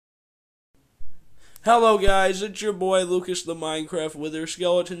Hello guys, it's your boy Lucas the Minecraft Wither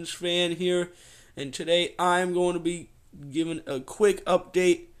Skeletons fan here, and today I'm going to be giving a quick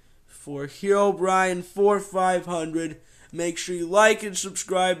update for herobrine4500. Make sure you like and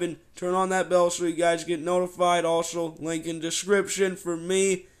subscribe and turn on that bell so you guys get notified. Also, link in description for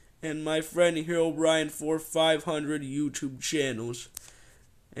me and my friend herobrine4500 YouTube channels.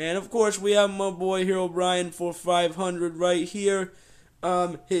 And of course we have my boy herobrine4500 right here.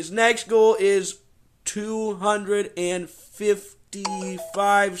 His next goal is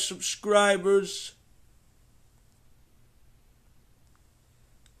 255 subscribers.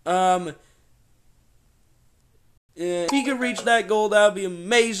 If he can reach that goal, that would be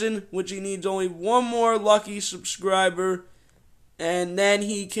amazing, which he needs only one more lucky subscriber, and then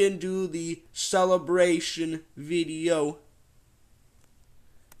he can do the celebration video.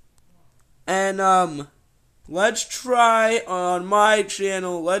 And let's try on my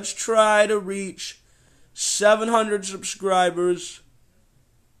channel, let's try to reach 700 subscribers.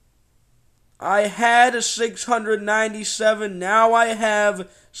 I had a 697, now I have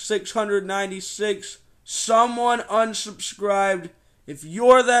 696. Someone unsubscribed. If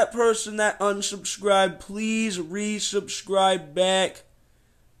you're that person that unsubscribed, please resubscribe back.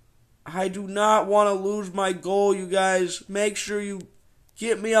 I do not want to lose my goal, you guys. Make sure you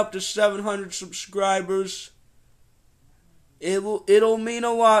get me up to 700 subscribers. It'll mean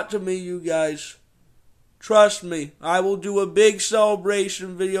a lot to me, you guys. Trust me, I will do a big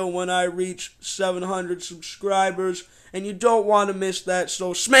celebration video when I reach 700 subscribers, and you don't want to miss that,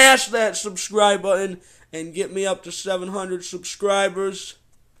 so smash that subscribe button and get me up to 700 subscribers.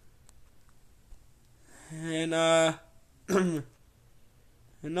 And, and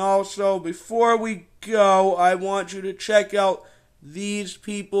also, before we go, I want you to check out these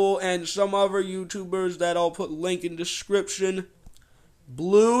people and some other YouTubers that I'll put link in description.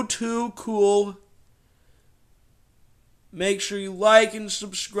 Blue Too Cool. Make sure you like and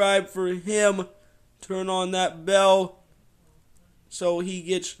subscribe for him. Turn on that bell so he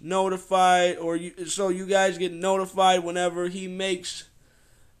gets notified, so you guys get notified whenever he makes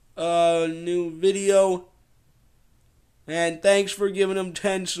a new video. And thanks for giving him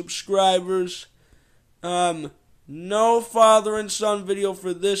 10 subscribers. No father and son video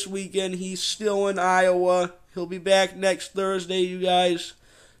for this weekend. He's still in Iowa. He'll be back next Thursday, you guys.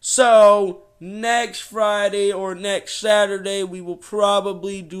 So, next Friday or next Saturday, we will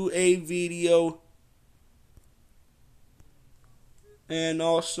probably do a video. And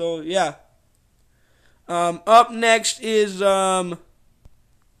also, yeah. Up next is, of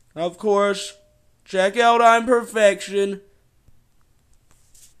course, check out I'm Perfection.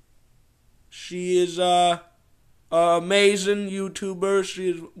 She is, amazing YouTuber.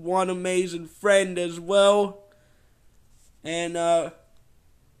 She is one amazing friend as well. And,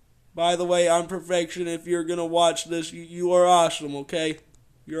 by the way, I'm Perfection. If you're gonna watch this, you are awesome, okay?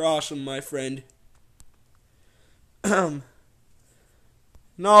 You're awesome, my friend. And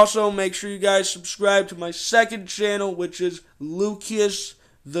also, make sure you guys subscribe to my second channel, which is Lucas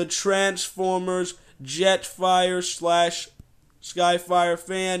the Transformers Jetfire / Skyfire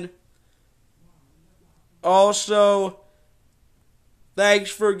fan. Also,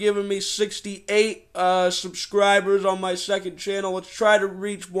 thanks for giving me 68 subscribers on my second channel. Let's try to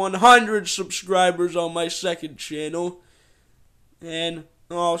reach 100 subscribers on my second channel. And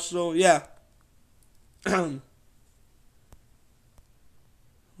also, yeah.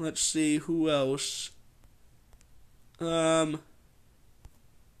 Let's see, who else?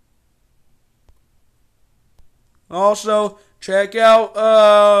 Also, check out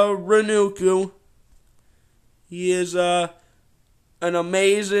Renuku. He is an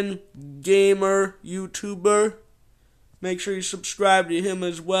amazing gamer YouTuber. Make sure you subscribe to him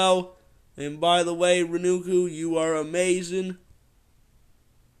as well. And by the way, Renuku, you are amazing.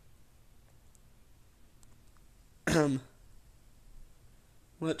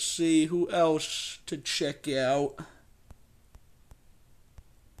 Let's see who else to check out.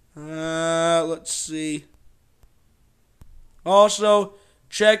 Let's see. Also,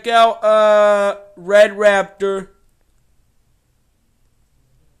 check out Red Raptor.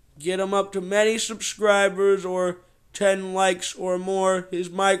 Get him up to many subscribers or 10 likes or more.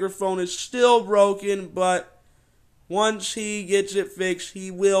 His microphone is still broken, but once he gets it fixed, he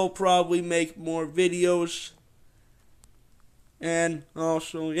will probably make more videos. And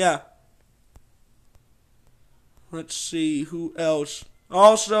also, yeah. Let's see who else.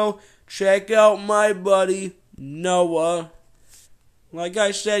 Also, check out my buddy Noah. Like I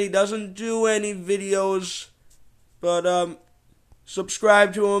said, he doesn't do any videos, but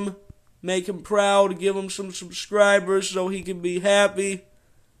subscribe to him, make him proud, give him some subscribers so he can be happy.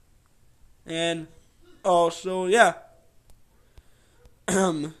 And also, yeah.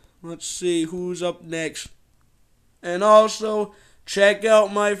 Let's see who's up next. And also, check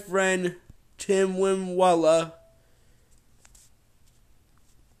out my friend Tim Wimwella.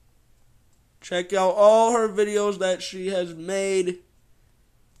 Check out all her videos that she has made.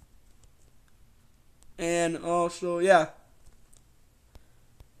 And also, yeah.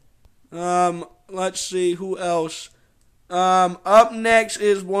 Let's see who else. Up next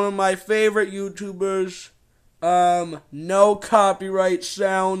is one of my favorite YouTubers. No Copyright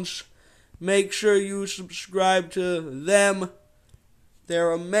Sounds. Make sure you subscribe to them.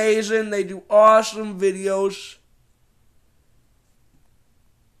 They're amazing. They do awesome videos.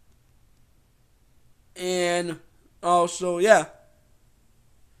 And also, yeah.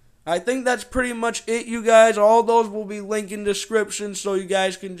 I think that's pretty much it, you guys. All those will be linked in the description, so you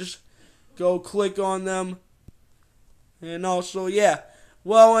guys can just go click on them. And also, yeah.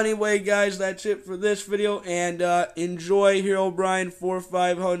 Well, anyway, guys, that's it for this video. And enjoy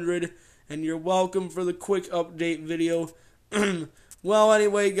herobrine4500. And you're welcome for the quick update video. Well,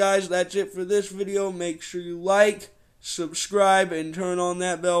 anyway, guys, that's it for this video. Make sure you like, subscribe, and turn on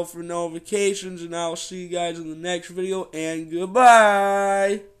that bell for notifications. And I'll see you guys in the next video. And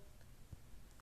goodbye.